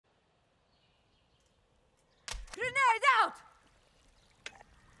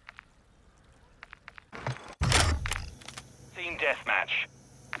Team deathmatch.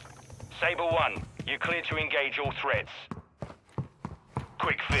 Sabre 1, you're clear to engage all threats.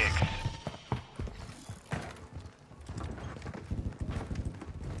 Quick fix.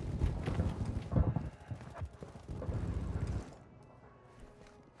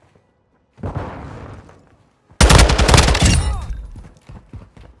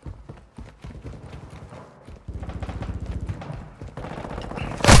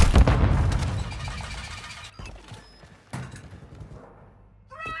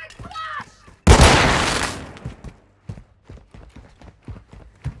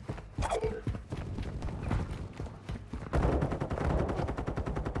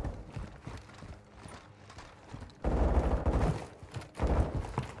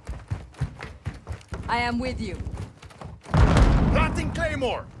 I am with you. Planting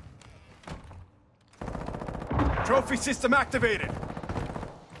Claymore! Trophy system activated!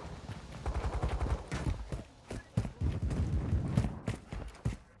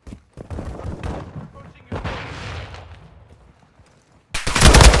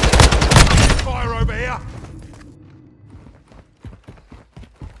 Fire over here!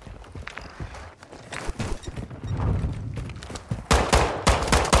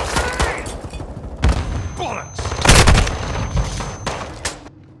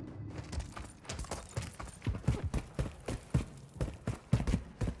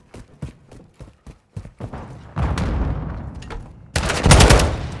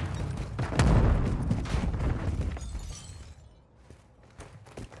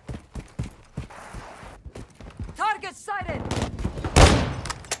 Target sighted!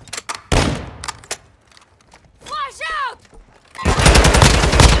 Flash out!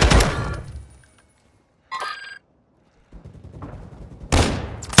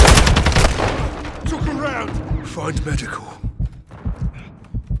 Took a round! Find medical.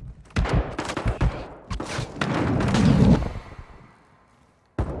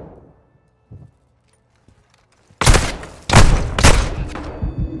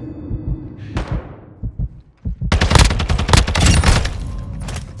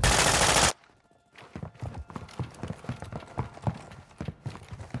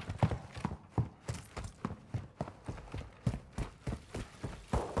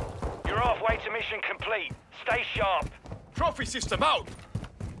 Halfway to mission complete. Stay sharp. Trophy system out!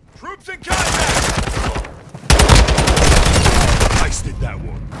 Troops in contact! Wasted that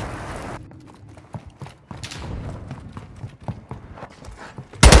one.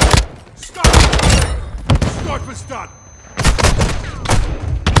 Stop! Sniper's done!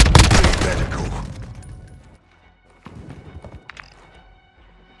 Need medical.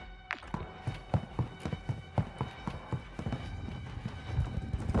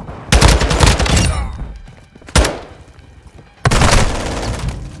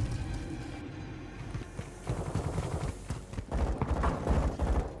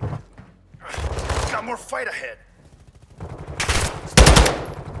 More fight ahead.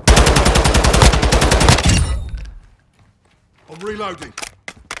 I'm reloading.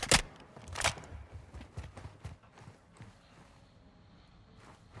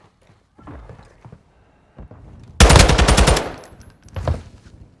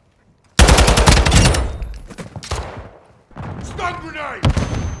 Stun grenade!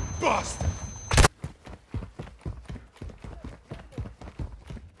 Bust!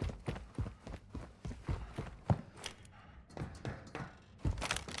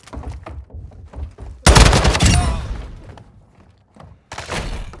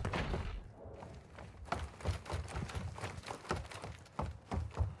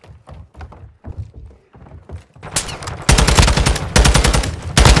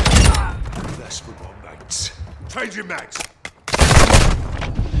 Changing mags.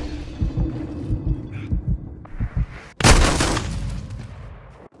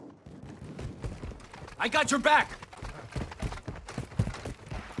 I got your back.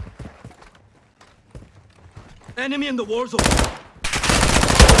 Enemy in the war zone.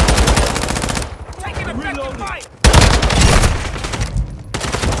 Taking effective fight.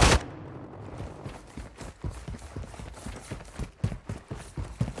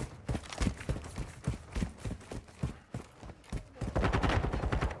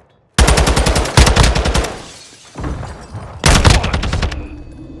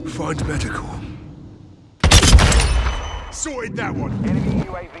 Find medical. Sorted that one. Enemy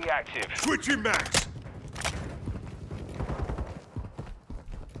UAV active. Switching mags.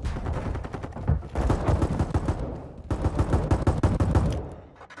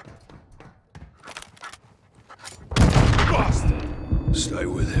 Bust. Stay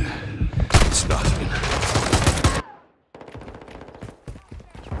with it. It's nothing.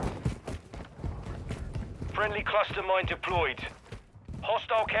 Friendly cluster mine deployed.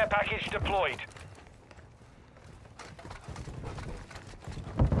 Hostile care package deployed.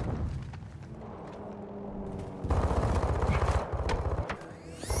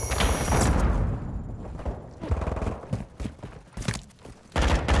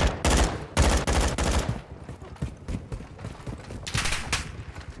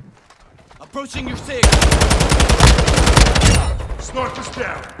 Approaching your six. Snipers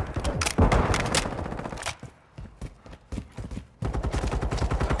down.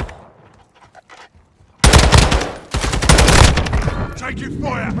 Taking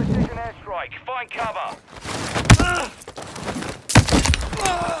fire. Precision airstrike. Find cover.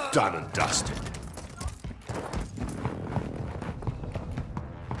 Done and dusted.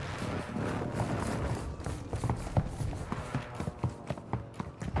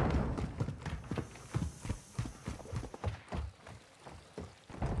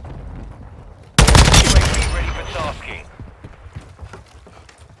 UAV ready for tasking.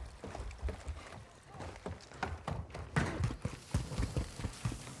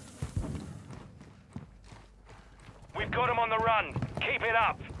 We've got him on the run. Keep it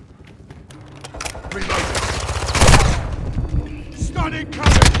up. Reloading. Stunning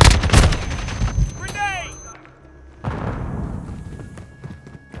cover.